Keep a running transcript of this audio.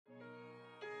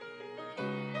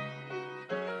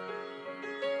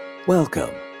Welcome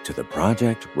to the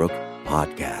Project Rook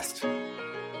Podcast,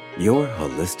 your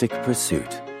holistic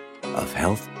pursuit of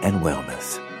health and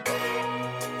wellness.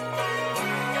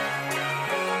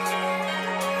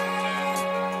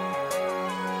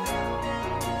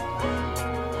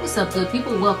 What's up, good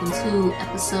people? Welcome to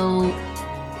episode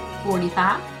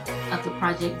 45 of the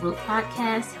Project Rook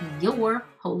Podcast, your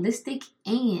holistic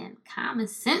and common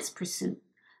sense pursuit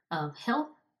of health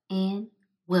and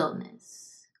wellness.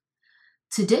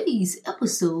 Today's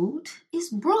episode is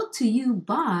brought to you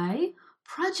by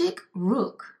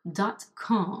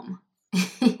ProjectRook.com.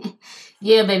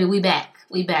 Yeah, baby, we back.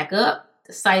 We back up.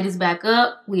 The site is back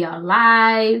up. We are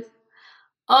live.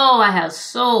 Oh, I have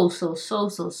so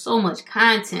much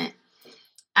content.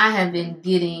 I have been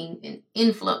getting an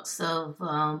influx of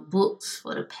books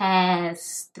for the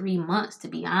past 3 months, to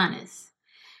be honest.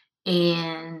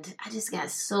 And I just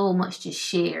got so much to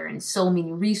share and so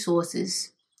many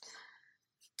resources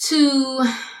to,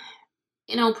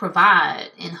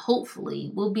 provide, and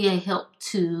hopefully will be a help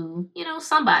to,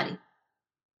 somebody.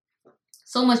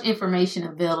 So much information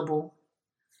available.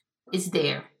 It's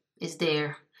there.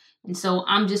 And so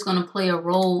I'm just going to play a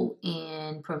role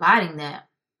in providing that.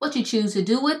 What you choose to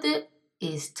do with it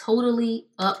is totally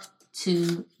up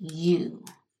to you.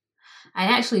 I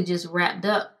actually just wrapped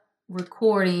up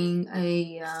recording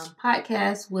a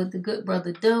podcast with the good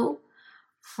brother Doe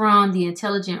from the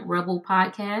Intelligent Rebel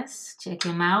podcast. Check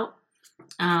him out.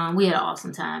 We had an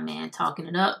awesome time, man, talking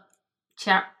it up,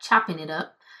 chopping it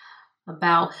up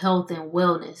about health and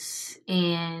wellness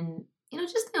and,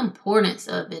 just the importance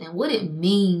of it and what it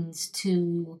means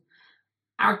to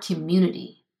our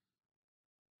community,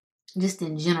 just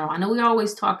in general. I know we're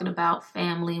always talking about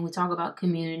family and we talk about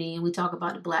community and we talk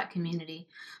about the Black community,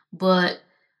 but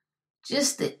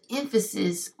just the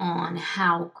emphasis on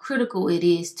how critical it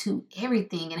is to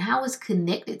everything and how it's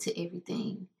connected to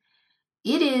everything.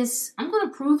 It is, I'm going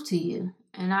to prove to you,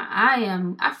 and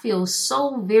I feel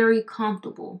so very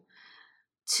comfortable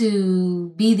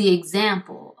to be the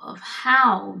example of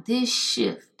how this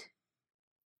shift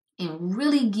in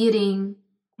really getting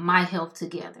my health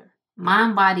together,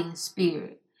 mind, body, and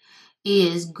spirit,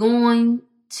 is going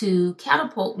to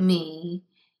catapult me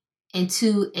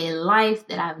into a life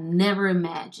that I've never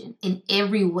imagined in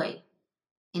every way.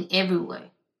 And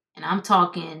I'm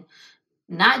talking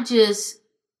not just,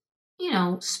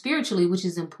 spiritually, which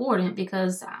is important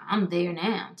because I'm there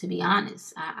now, to be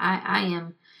honest. I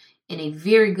am in a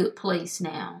very good place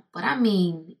now, but I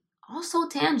mean also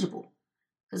tangible,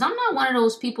 because I'm not one of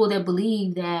those people that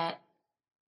believe that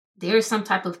there's some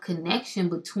type of connection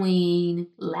between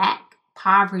lack,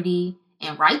 poverty,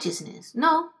 and righteousness.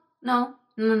 No. I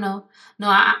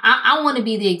want to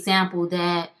be the example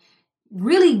that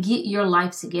really get your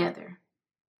life together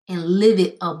and live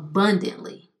it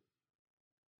abundantly.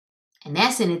 And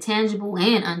that's in intangible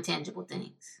and untangible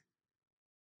things.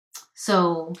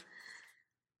 So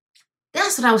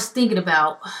that's what I was thinking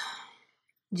about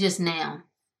just now.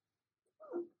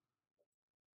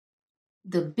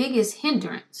 The biggest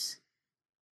hindrance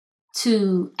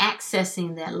to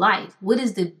accessing that life. What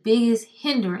is the biggest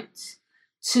hindrance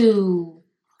to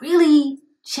really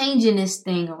changing this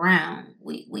thing around?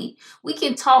 We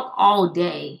can talk all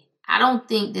day. I don't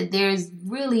think that there's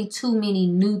really too many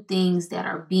new things that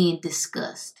are being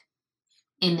discussed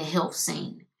in the health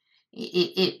scene.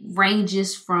 It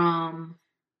ranges from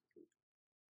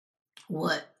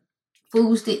what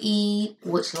foods to eat,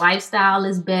 which lifestyle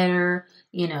is better,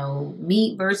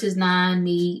 meat versus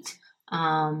non-meat,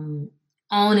 on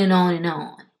and on and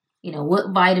on.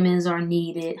 What vitamins are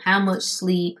needed, how much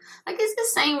sleep. Like, it's the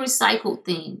same recycled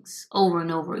things over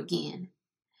and over again.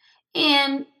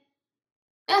 And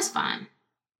that's fine.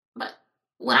 But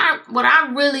what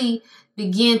I really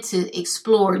begin to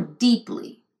explore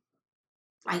deeply,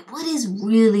 like, what is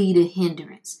really the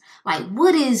hindrance? Like,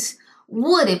 what if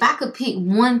I could pick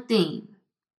one thing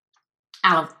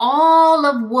out of all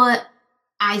of what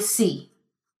I see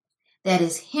that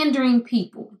is hindering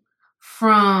people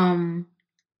from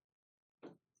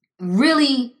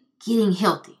really getting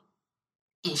healthy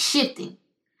and shifting,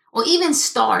 or even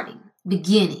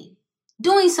beginning,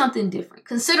 doing something different,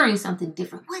 considering something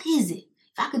different? What is it?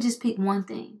 If I could just pick one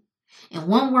thing, and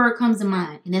one word comes to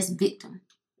mind, and that's victim.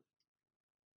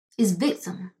 It's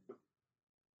victim.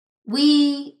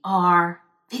 We are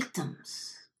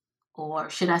victims, or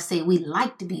should I say we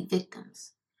like to be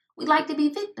victims. We like to be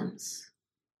victims.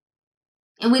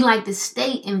 And we like to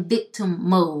stay in victim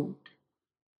mode.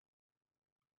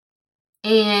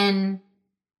 And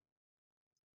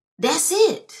that's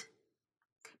it.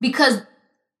 Because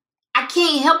I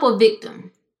can't help a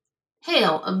victim.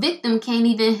 Hell, a victim can't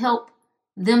even help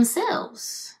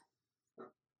themselves.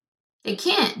 They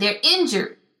can't. They're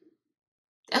injured.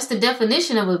 That's the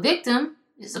definition of a victim.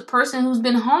 It's a person who's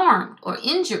been harmed or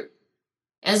injured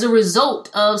as a result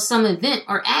of some event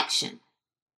or action.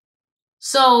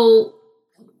 So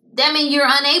that means you're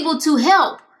unable to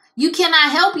help. You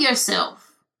cannot help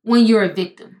yourself when you're a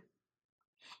victim.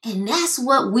 And that's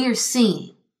what we're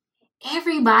seeing.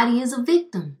 Everybody is a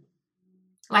victim.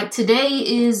 Like today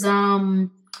is, I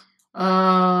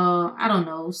don't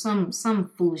know,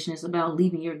 some foolishness about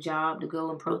leaving your job to go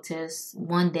and protest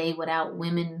one day without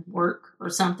women work or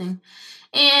something.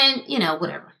 And,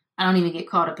 whatever. I don't even get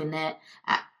caught up in that.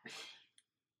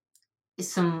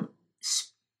 It's some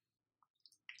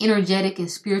energetic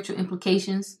and spiritual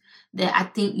implications that I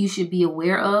think you should be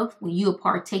aware of when you are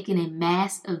partaking in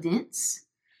mass events.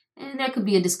 And that could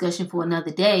be a discussion for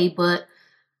another day, but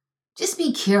just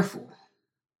be careful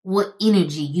what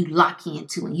energy you lock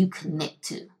into and you connect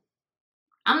to.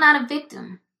 I'm not a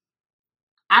victim.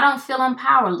 I don't feel I'm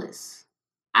powerless.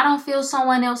 I don't feel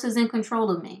someone else is in control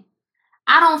of me.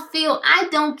 I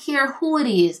don't care who it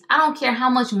is. I don't care how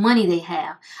much money they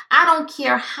have. I don't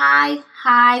care high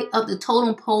up the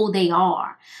totem pole they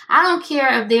are. I don't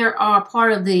care if they are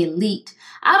part of the elite.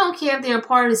 I don't care if they're a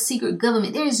part of the secret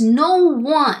government. There is no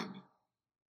one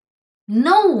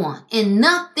and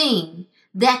nothing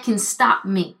that can stop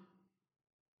me.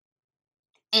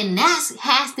 And that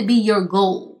has to be your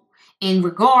goal in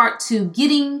regard to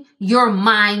getting your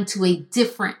mind to a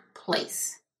different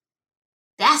place.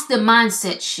 That's the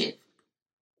mindset shift.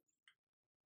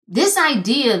 This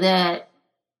idea that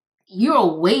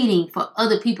you're waiting for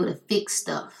other people to fix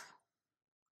stuff.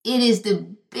 It is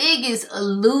the biggest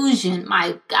illusion,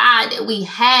 my God, that we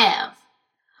have.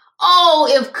 Oh,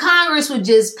 if Congress would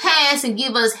just pass and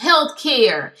give us health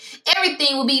care,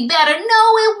 everything would be better.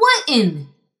 No, it wouldn't.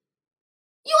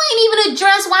 You ain't even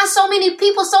addressed why so many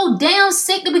people so damn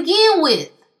sick to begin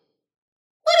with.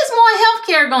 What is more health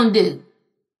care going to do?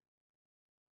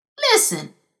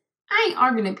 Listen, I ain't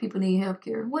arguing that people need health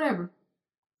care, whatever.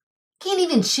 Can't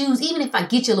even choose, even if I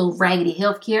get you a little raggedy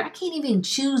health care, I can't even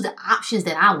choose the options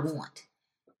that I want.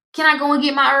 Can I go and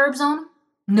get my herbs on them?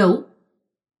 No.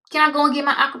 Can I go and get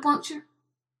my acupuncture?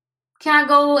 Can I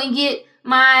go and get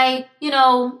my,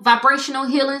 vibrational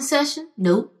healing session?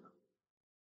 Nope.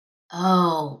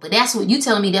 Oh, but that's what you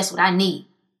telling me that's what I need.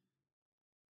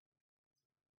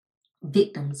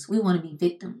 Victims. We want to be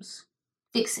victims.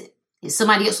 Fix it. If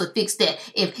somebody else would fix that.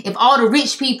 If all the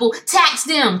rich people tax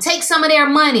them, take some of their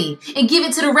money and give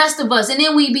it to the rest of us, and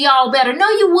then we'd be all better. No,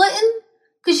 you wouldn't.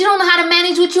 Because you don't know how to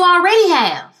manage what you already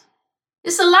have.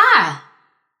 It's a lie.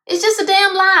 It's just a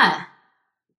damn lie.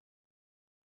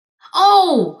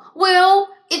 Oh, well,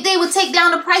 if they would take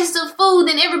down the prices of food,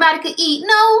 then everybody could eat.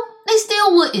 No, they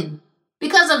still wouldn't.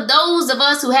 Because of those of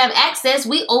us who have access,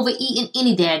 we overeat in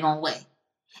any daggone way.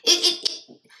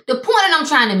 The point that I'm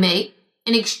trying to make,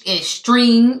 and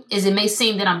extreme as it may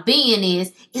seem that I'm being,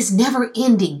 is it's never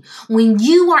ending. When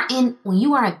you are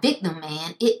a victim,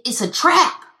 man, it's a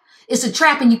trap. It's a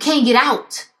trap and you can't get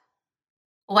out.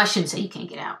 Oh, I shouldn't say you can't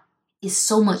get out. It's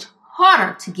so much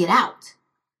harder to get out.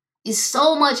 It's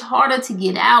so much harder to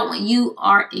get out when you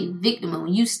are a victim and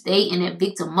when you stay in that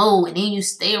victim mode and then you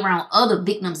stay around other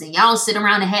victims and y'all sit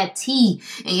around and have tea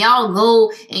and y'all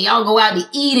go out to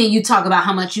eat and you talk about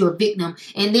how much you're a victim.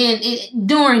 And then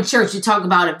during church, you talk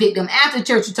about a victim. After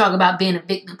church, you talk about being a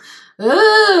victim.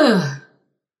 Ugh.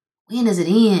 When does it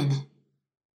end?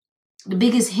 The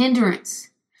biggest hindrance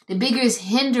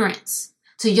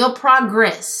to your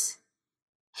progress,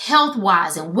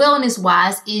 health-wise and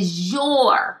wellness-wise, is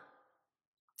your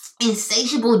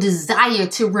insatiable desire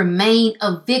to remain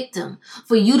a victim,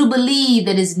 for you to believe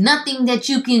that there's nothing that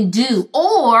you can do,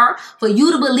 or for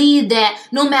you to believe that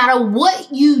no matter what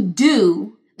you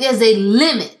do, there's a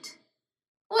limit.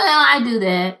 Well, I do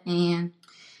that, and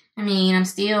I'm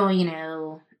still,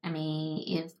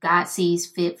 if God sees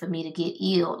fit for me to get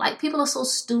ill, like people are so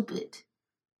stupid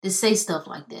to say stuff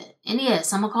like that. And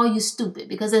yes, I'm gonna call you stupid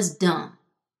because that's dumb.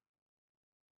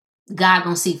 God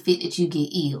gonna see fit that you get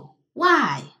ill.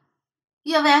 Why?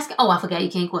 You ever ask? Oh, I forgot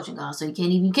you can't question God, so you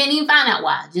can't even find out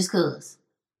why, just cause.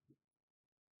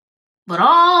 But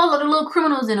all of the little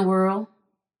criminals in the world,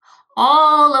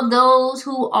 all of those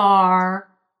who are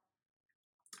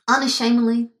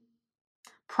unashamedly,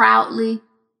 proudly,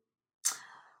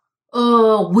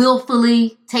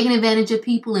 willfully taking advantage of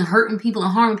people and hurting people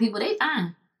and harming people, they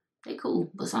fine. They cool.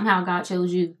 But somehow God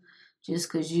chose you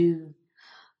just because you.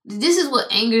 This is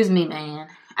what angers me, man.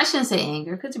 I shouldn't say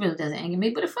anger because it really doesn't anger me,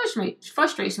 but it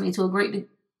frustrates me to a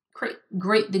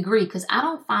great degree because I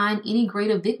don't find any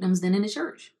greater victims than in the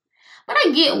church. But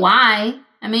I get why.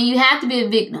 You have to be a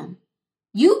victim.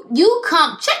 You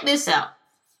come, check this out.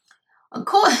 Of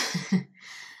course,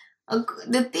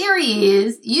 the theory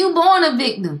is you born a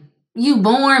victim. You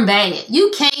born bad.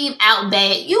 You came out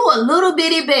bad. You a little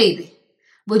bitty baby,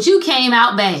 but you came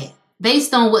out bad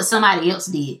based on what somebody else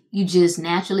did. You just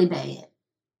naturally bad.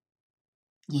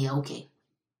 Yeah, okay.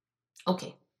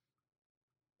 Okay.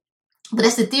 But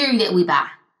that's the theory that we buy.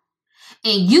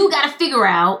 And you got to figure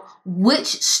out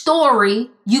which story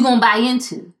you going to buy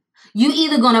into. You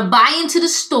either going to buy into the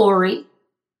story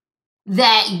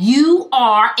that you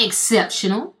are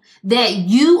exceptional, that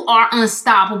you are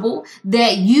unstoppable,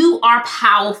 that you are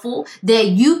powerful, that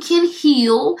you can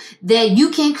heal, that you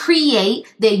can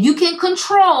create, that you can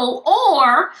control,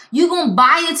 or you're going to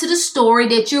buy into the story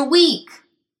that you're weak,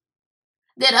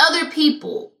 that other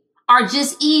people are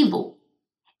just evil.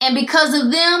 And because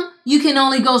of them, you can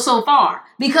only go so far.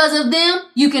 Because of them,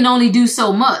 you can only do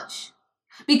so much.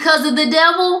 Because of the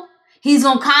devil, he's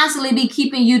going to constantly be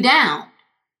keeping you down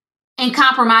and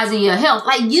compromising your health.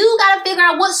 Like, you got to figure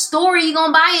out what story you're going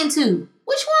to buy into.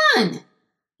 Which one?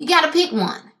 You got to pick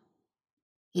one.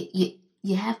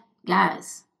 You have,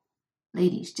 guys,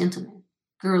 ladies, gentlemen,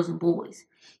 girls and boys,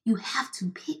 you have to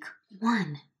pick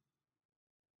one.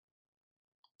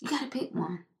 You got to pick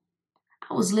one.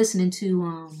 I was listening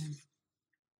to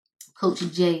Coach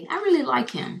Jay. I really like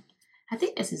him. I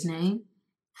think that's his name.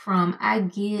 From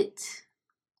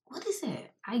what is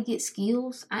that? I Get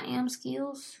Skills. I Am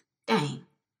Skills. Dang.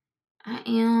 I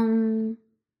am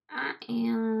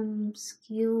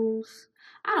Skills.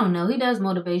 I don't know. He does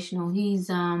motivational. He's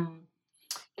has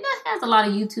a lot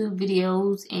of YouTube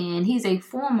videos, and he's a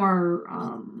former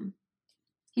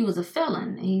he was a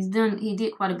felon. He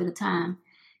did quite a bit of time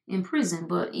in prison,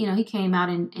 but he came out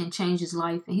and changed his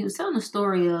life. And he was telling the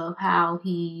story of how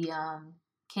he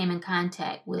came in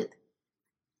contact with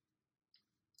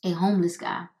a homeless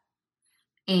guy,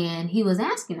 and he was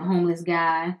asking the homeless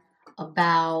guy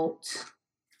about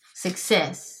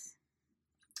success,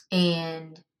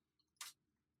 and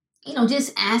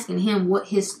just asking him what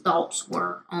his thoughts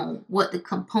were on what the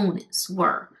components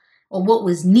were, or what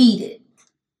was needed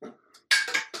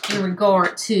in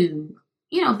regard to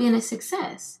being a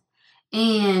success.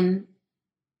 And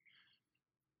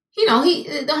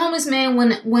the homeless man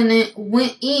when it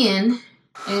went in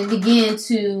and began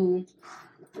to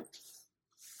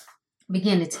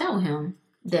tell him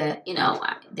that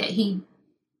that he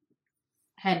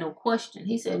had no question.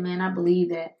 He said, "Man, I believe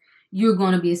that you're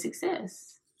going to be a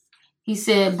success." He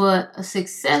said, "But a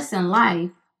success in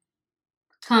life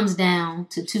comes down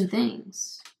to two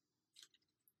things.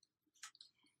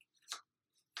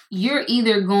 You're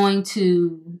either going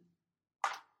to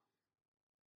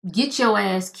get your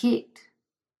ass kicked,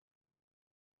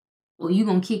 or you're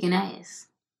going to kick an ass."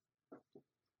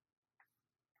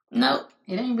 Nope,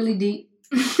 it ain't really deep.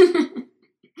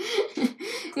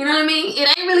 You know what I mean? It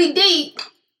ain't really deep,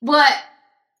 but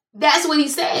that's what he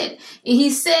said. And he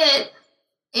said,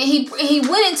 and he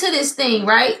went into this thing,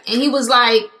 right? And he was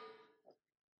like,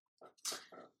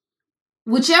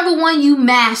 whichever one you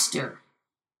master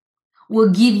will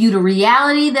give you the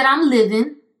reality that I'm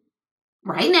living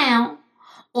right now,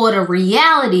 or the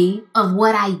reality of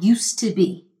what I used to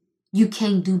be. You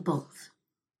can't do both.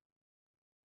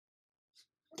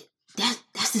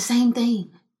 That's the same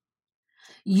thing.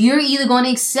 You're either going to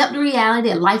accept the reality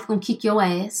that life going to kick your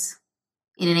ass,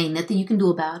 and it ain't nothing you can do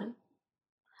about it.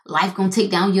 Life going to take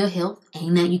down your health,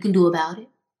 ain't nothing you can do about it.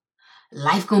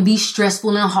 Life going to be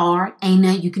stressful and hard, ain't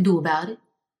nothing you can do about it.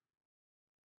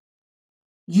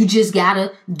 You just got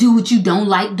to do what you don't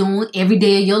like doing every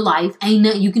day of your life, ain't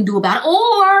nothing you can do about it.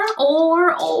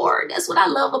 Or, that's what I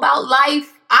love about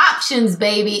life. Options,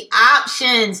 baby,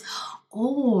 options.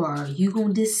 Or you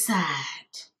going to decide,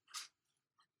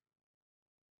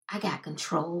 I got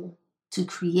control to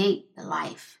create the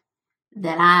life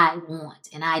that I want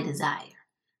and I desire.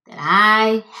 That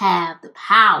I have the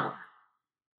power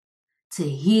to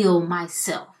heal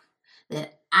myself.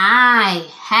 That I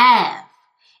have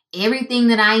everything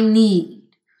that I need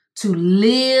to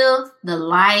live the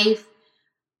life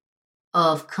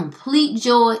of complete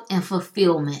joy and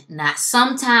fulfillment. Not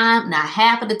sometime, not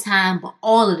half of the time, but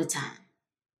all of the time.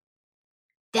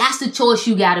 That's the choice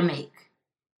you got to make.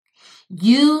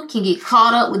 You can get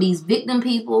caught up with these victim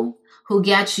people who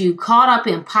got you caught up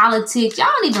in politics. Y'all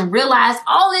don't even realize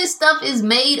all this stuff is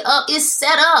made up. It's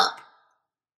set up.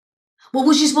 But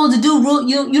what you supposed to do,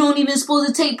 you don't even supposed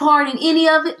to take part in any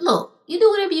of it. Look, you do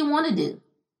whatever you want to do.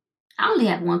 I only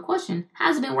have one question.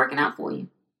 How's it been working out for you?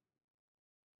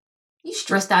 You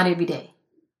stressed out every day.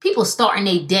 People starting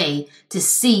their day to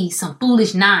see some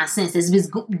foolish nonsense that's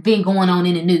been going on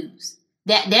in the news.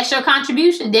 That's your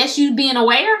contribution? That's you being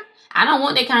aware? I don't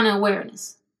want that kind of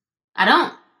awareness. I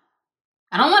don't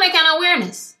want that kind of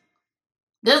awareness.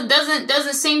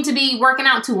 Doesn't seem to be working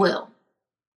out too well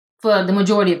for the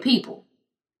majority of people.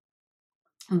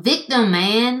 Victim,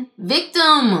 man.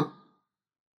 Victim.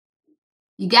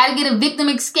 You got to get a victim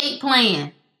escape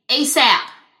plan ASAP.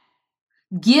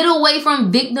 Get away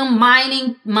from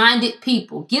victim-minded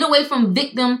people. Get away from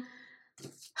victim.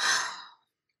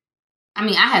 I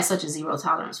mean, I had such a zero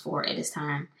tolerance for it at this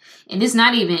time. And it's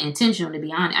not even intentional, to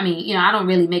be honest. I mean, I don't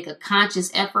really make a conscious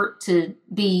effort to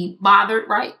be bothered,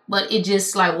 right? But it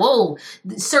just like, whoa,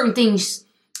 certain things,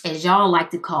 as y'all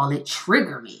like to call it,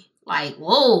 trigger me. Like,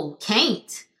 whoa,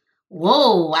 can't.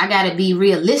 Whoa, I got to be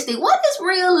realistic. What is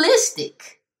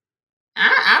realistic?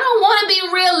 I don't want to be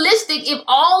realistic if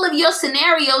all of your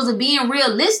scenarios of being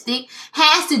realistic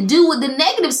has to do with the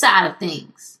negative side of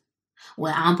things.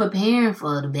 Well, I'm preparing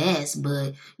for the best,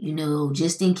 but,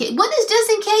 just in case. What does just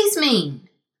in case mean?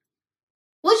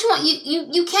 Which one?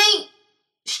 You can't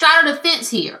straddle the fence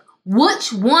here.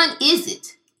 Which one is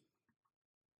it?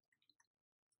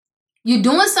 You're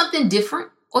doing something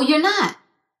different or you're not.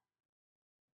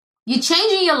 You're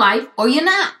changing your life or you're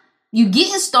not. You're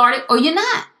getting started or you're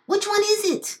not. Which one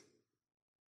is it?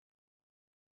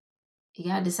 You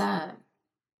gotta decide.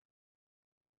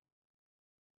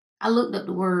 I looked up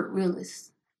the word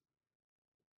realist.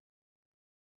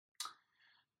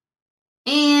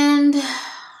 And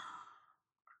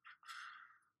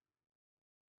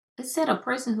it said a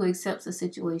person who accepts a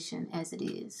situation as it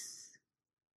is.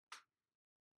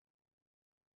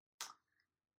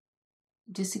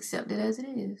 Just accept it as it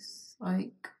is.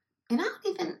 And I don't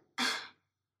even...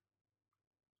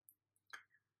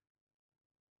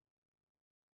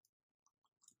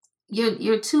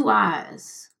 Your two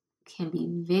eyes can be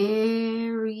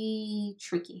very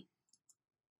tricky.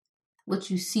 What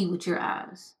you see with your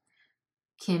eyes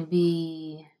can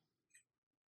be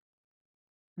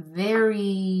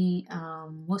very,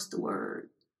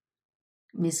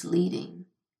 misleading.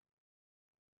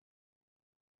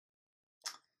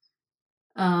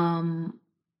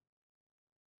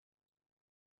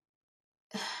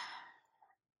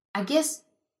 I guess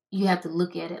you have to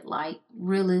look at it like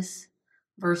realist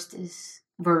versus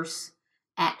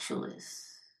actualist,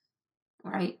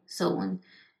 right? So when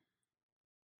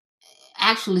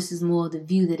actualist is more the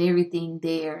view that everything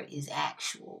there is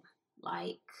actual,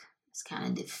 it's kind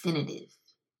of definitive.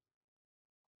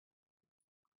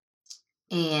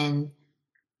 And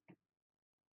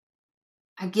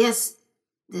I guess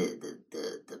the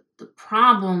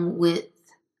problem with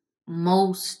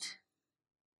most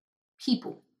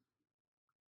people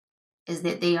is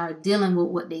that they are dealing with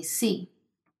what they see,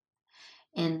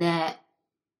 and that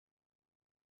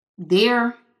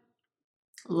their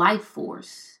life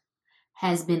force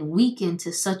has been weakened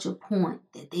to such a point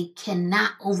that they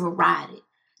cannot override it.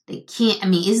 They can't. I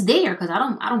mean, it's there because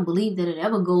I don't believe that it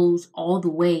ever goes all the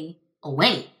way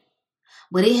away.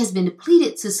 But it has been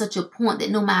depleted to such a point that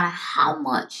no matter how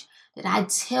much that I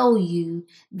tell you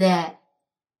that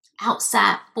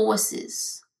outside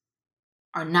forces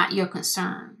are not your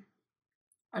concern,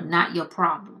 are not your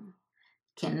problem,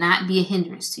 cannot be a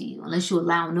hindrance to you unless you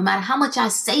allow them. No matter how much I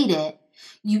say that,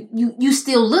 you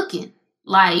still looking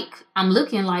like I'm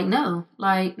looking like no,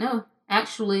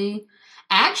 actually,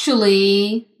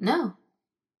 no.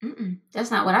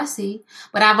 That's not what I see.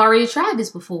 But I've already tried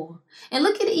this before. And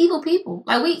look at the evil people.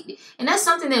 And that's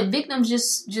something that victims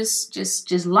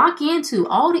just lock into.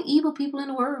 All the evil people in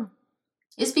the world.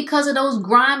 It's because of those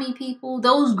grimy people,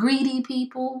 those greedy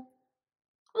people.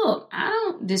 Look, I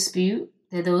don't dispute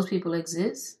that those people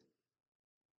exist.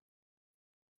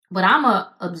 But I'm an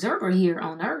observer here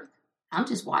on earth. I'm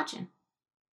just watching.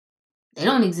 They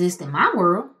don't exist in my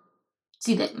world.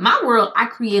 See, that my world I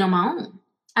create on my own.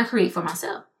 I create for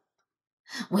myself.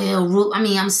 Well,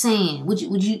 I'm saying, would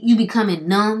you becoming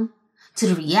numb to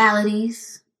the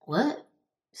realities? What?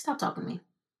 Stop talking to me.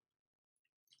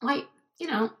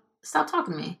 Stop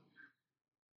talking to me.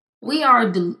 We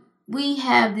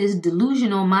have this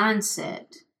delusional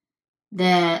mindset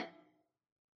that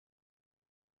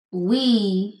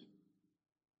and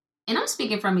I'm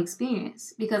speaking from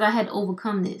experience because I had to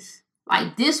overcome this.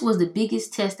 This was the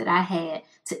biggest test that I had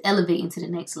to elevate into the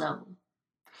next level.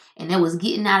 And that was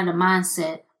getting out of the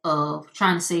mindset of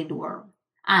trying to save the world.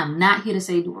 I am not here to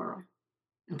save the world.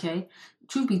 Okay?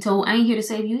 Truth be told, I ain't here to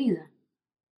save you either.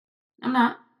 I'm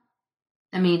not.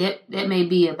 I mean, that may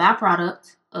be a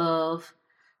byproduct of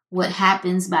what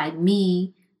happens by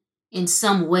me in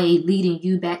some way leading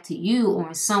you back to you, or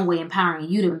in some way empowering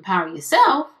you to empower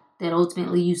yourself, that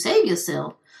ultimately you save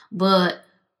yourself. But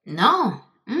no.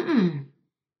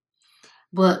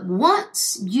 But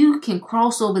once you can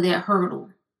cross over that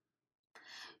hurdle,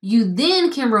 you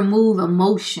then can remove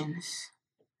emotions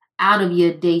out of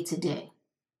your day-to-day.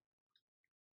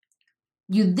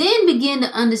 You then begin to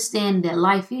understand that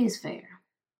life is fair.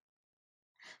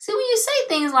 See, when you say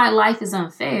things like life is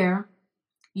unfair,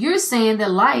 you're saying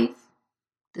that life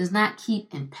does not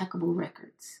keep impeccable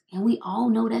records. And we all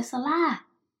know that's a lie.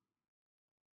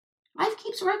 Life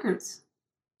keeps records.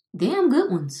 Damn good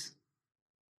ones.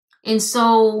 And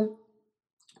so,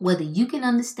 whether you can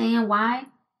understand why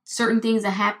certain things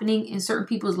are happening in certain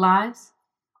people's lives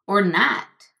or not,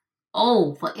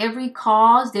 for every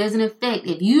cause, there's an effect.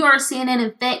 If you are seeing an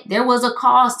effect, there was a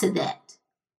cause to that.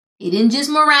 It didn't just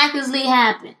miraculously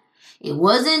happen. It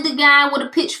wasn't the guy with a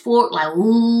pitchfork like,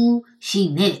 ooh,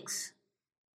 she next.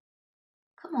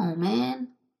 Come on, man.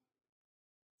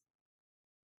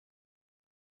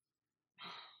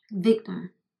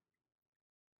 Victim.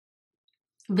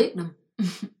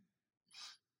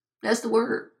 That's the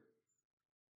word.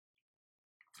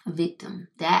 Victim.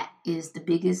 That is the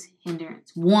biggest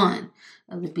hindrance. One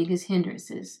of the biggest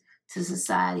hindrances to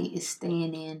society is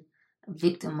staying in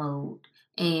victim mode.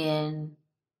 And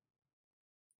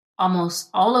almost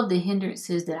all of the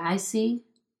hindrances that I see,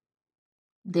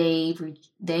 they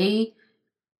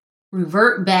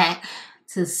revert back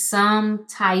to some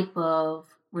type of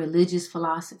religious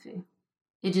philosophy.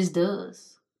 It just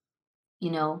does.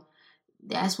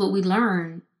 That's what we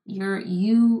learn.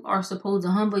 You are supposed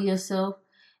to humble yourself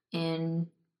and,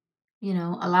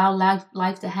 allow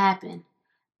life to happen.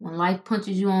 When life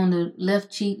punches you on the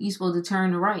left cheek, you're supposed to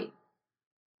turn to right.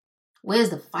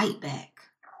 Where's the fight back?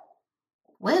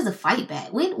 Where's the fight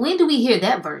back? When do we hear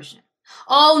that version?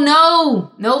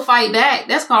 Oh, no fight back.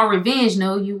 That's called revenge.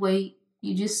 No, you wait.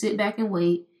 You just sit back and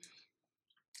wait.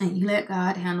 And you let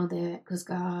God handle that because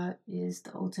God is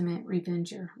the ultimate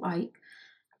revenger. Like,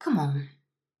 come on.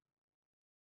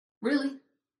 Really?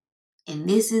 And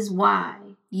this is why,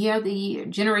 year after year,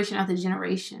 generation after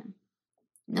generation,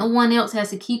 no one else has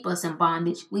to keep us in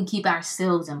bondage. We keep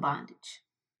ourselves in bondage.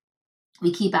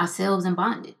 We keep ourselves in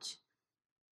bondage.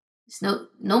 It's no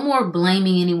more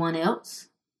blaming anyone else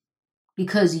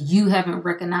because you haven't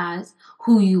recognized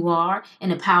who you are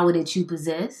and the power that you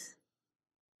possess.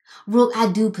 Rook,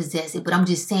 I do possess it, but I'm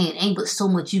just saying, ain't but so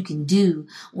much you can do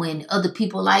when other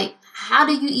people how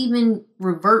do you even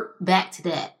revert back to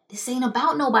that? This ain't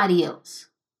about nobody else.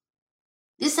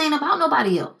 This ain't about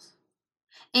nobody else.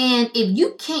 And if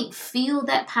you can't feel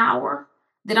that power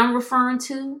that I'm referring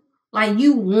to, like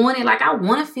you want it, like I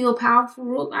want to feel powerful,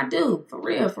 Rook, I do, for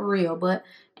real, but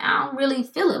I don't really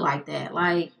feel it like that.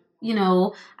 Like,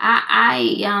 I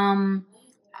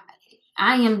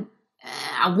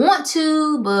want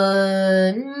to,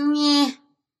 but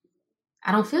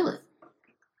I don't feel it.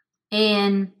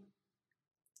 And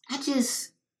I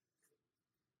just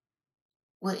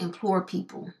would implore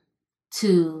people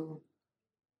to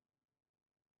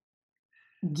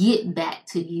get back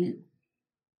to you.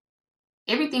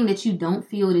 Everything that you don't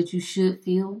feel that you should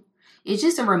feel is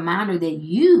just a reminder that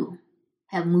you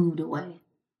have moved away,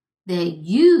 that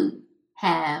you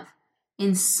have,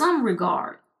 in some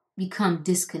regard, become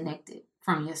disconnected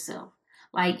from yourself.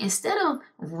 Like, instead of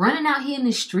running out here in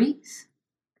the streets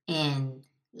and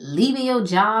leaving your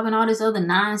job and all this other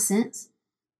nonsense,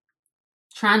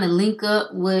 trying to link up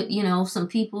with, some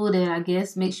people that I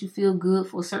guess makes you feel good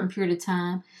for a certain period of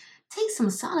time, take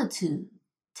some solitude.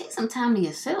 Take some time to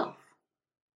yourself.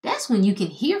 That's when you can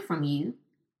hear from you.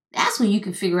 That's when you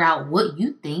can figure out what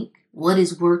you think, what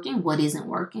is working, what isn't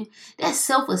working. That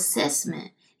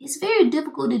self-assessment is very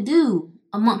difficult to do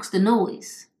amongst the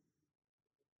noise.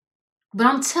 But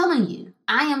I am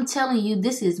telling you,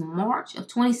 this is March of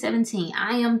 2017.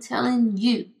 I am telling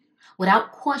you,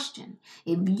 without question,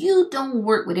 if you don't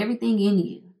work with everything in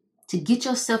you to get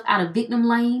yourself out of victim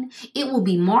lane, it will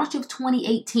be March of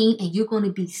 2018 and you're going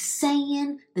to be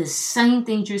saying the same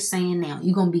things you're saying now.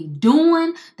 You're going to be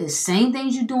doing the same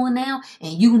things you're doing now,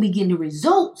 and you're going to be getting the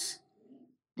results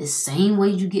the same way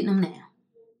you're getting them now.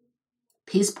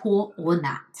 Piss poor or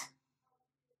not.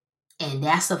 And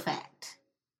that's a fact.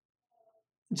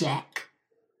 Jack.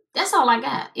 That's all I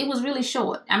got. It was really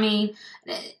short. I mean,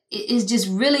 it's just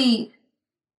really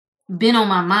been on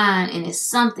my mind, and it's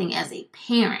something as a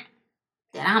parent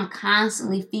that I'm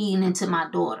constantly feeding into my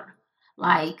daughter.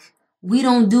 Like, we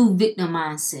don't do victim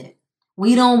mindset.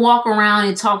 We don't walk around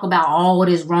and talk about all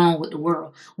that's wrong with the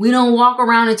world. We don't walk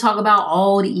around and talk about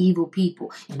all the evil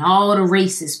people and all the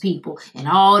racist people and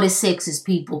all the sexist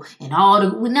people and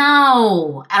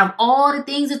no. Out of all the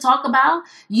things to talk about,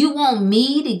 you want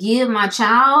me to give my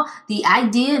child the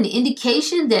idea and the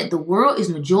indication that the world is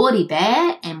majority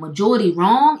bad and majority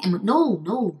wrong? And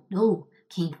no.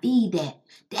 Can't feed that.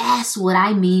 That's what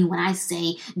I mean when I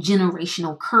say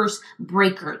generational curse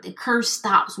breaker. The curse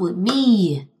stops with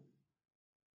me.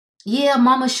 Yeah,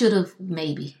 mama should have,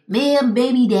 maybe. Man,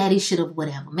 baby daddy should have,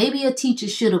 whatever. Maybe a teacher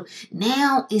should have.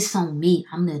 Now it's on me.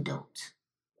 I'm the adult.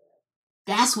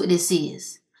 That's what this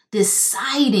is.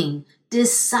 Deciding.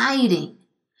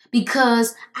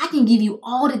 Because I can give you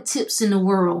all the tips in the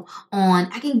world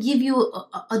I can give you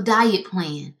a diet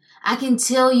plan. I can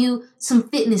tell you some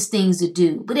fitness things to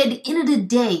do. But at the end of the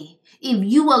day, if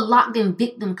you are locked in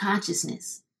victim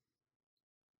consciousness,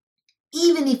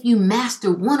 even if you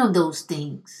master one of those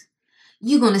things,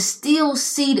 you're going to still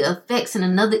see the effects in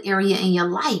another area in your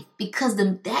life because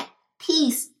that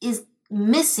piece is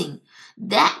missing.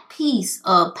 That piece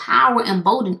of power and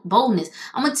boldness.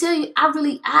 I'm going to tell you,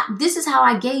 this is how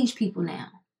I gauge people now.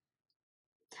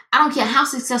 I don't care how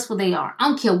successful they are. I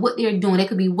don't care what they're doing. They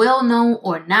could be well known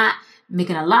or not,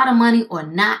 making a lot of money or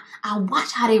not. I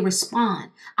watch how they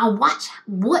respond. I watch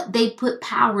what they put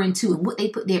power into and what they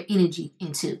put their energy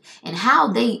into and how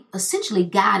they essentially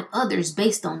guide others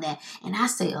based on that. And I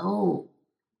say, oh,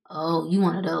 you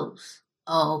one of those.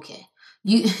 Oh, okay.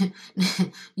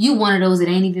 You one of those that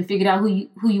ain't even figured out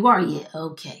who you are yet.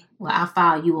 Okay. Well, I'll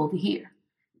file you over here.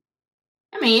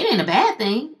 I mean, it ain't a bad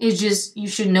thing. It's just you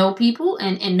should know people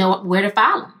and know where to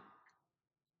file them.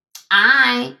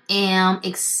 I am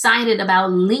excited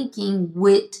about linking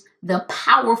with the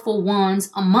powerful ones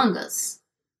among us.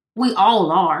 We all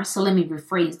are, so let me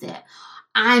rephrase that.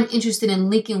 I'm interested in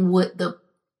linking with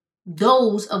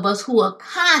those of us who are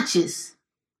conscious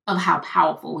of how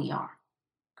powerful we are.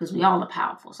 Because we all are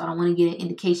powerful, so I don't want to get an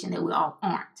indication that we all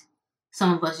aren't.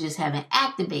 Some of us just haven't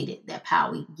activated that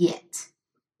power yet.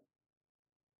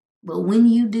 But when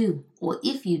you do, or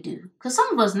if you do, because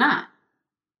some of us not,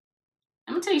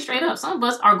 I'm going to tell you straight up, some of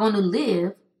us are going to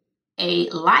live a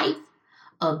life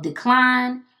of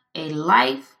decline, a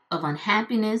life of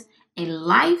unhappiness, a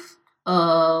life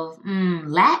of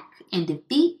lack and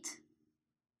defeat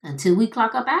until we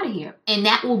clock up out of here. And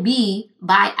that will be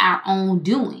by our own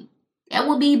doing. That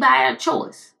will be by our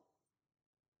choice.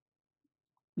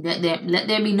 Let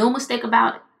there be no mistake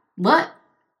about it. But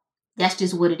that's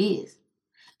just what it is.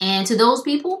 And to those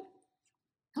people,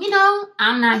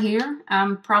 I'm not here.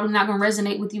 I'm probably not going to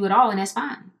resonate with you at all, and that's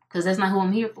fine, because that's not who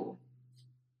I'm here for.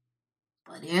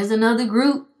 But there's another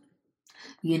group.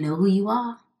 You know who you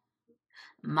are.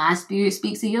 My spirit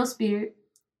speaks to your spirit.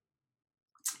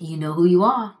 You know who you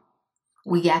are.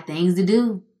 We got things to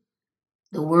do.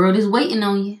 The world is waiting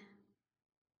on you.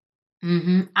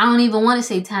 I don't even want to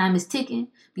say time is ticking,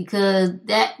 because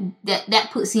that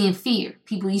puts you in fear.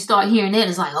 People, you start hearing that,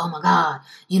 it's like, oh my God,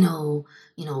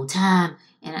 time.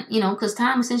 And, because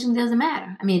time essentially doesn't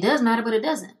matter. I mean, it does matter, but it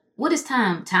doesn't. What is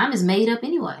time? Time is made up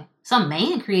anyway. Some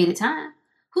man created time.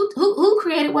 Who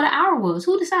created what an hour was?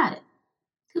 Who decided?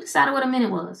 Who decided what a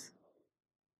minute was?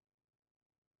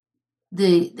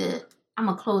 I'm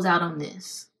going to close out on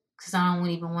this, because I don't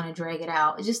even want to drag it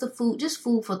out. It's just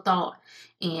food for thought,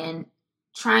 and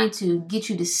trying to get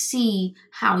you to see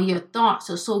how your thoughts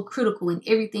are so critical in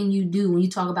everything you do when you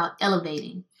talk about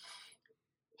elevating,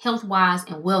 health-wise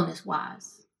and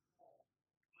wellness-wise.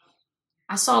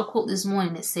 I saw a quote this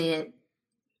morning that said,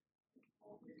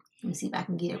 let me see if I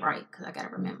can get it right, because I got to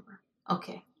remember.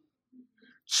 Okay.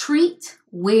 Treat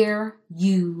where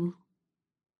you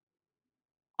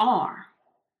are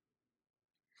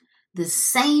the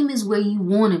same as where you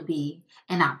want to be,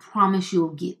 and I promise you'll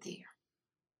get there.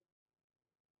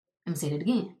 Let me say that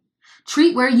again.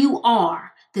 Treat where you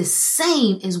are the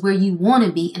same as where you want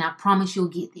to be, and I promise you'll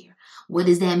get there. What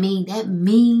does that mean? That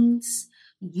means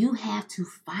you have to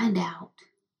find out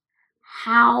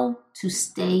how to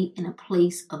stay in a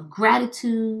place of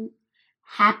gratitude,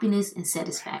 happiness, and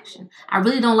satisfaction. I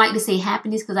really don't like to say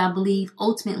happiness, because I believe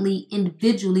ultimately,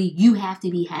 individually, you have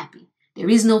to be happy. There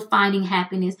is no finding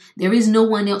happiness. There is no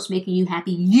one else making you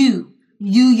happy. You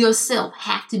yourself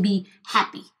have to be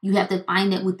happy. You have to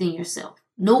find that within yourself.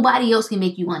 Nobody else can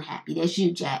make you unhappy. That's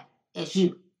you, Jack. That's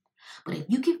you. But if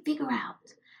you can figure out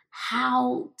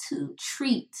how to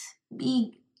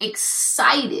be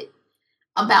excited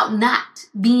about not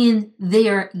being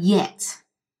there yet.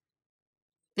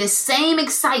 The same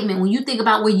excitement when you think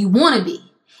about where you want to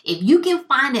be. If you can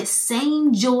find that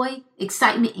same joy,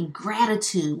 excitement, and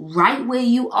gratitude right where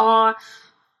you are,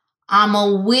 I'm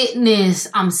a witness.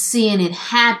 I'm seeing it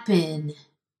happen.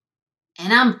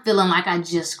 And I'm feeling like I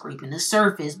just scraping the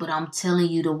surface, but I'm telling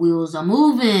you the wheels are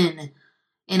moving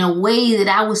in a way that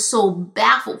I was so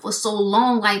baffled for so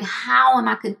long. Like, how am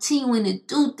I continuing to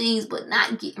do things but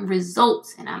not getting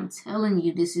results? And I'm telling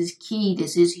you, this is key.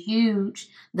 This is huge.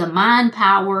 The mind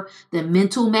power, the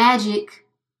mental magic.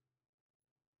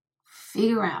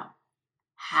 Figure out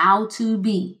how to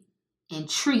be and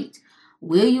treat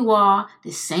where you are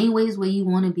the same way as where you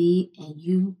want to be, and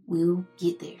you will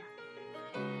get there.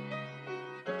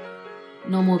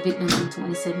 No more victims in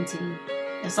 2017.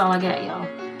 That's all I got, y'all.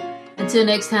 Until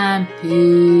next time,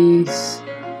 peace.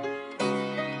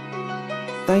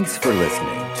 Thanks for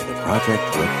listening to the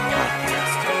Project Rook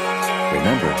podcast.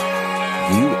 Remember,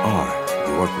 you are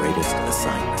your greatest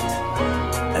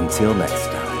assignment. Until next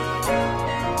time.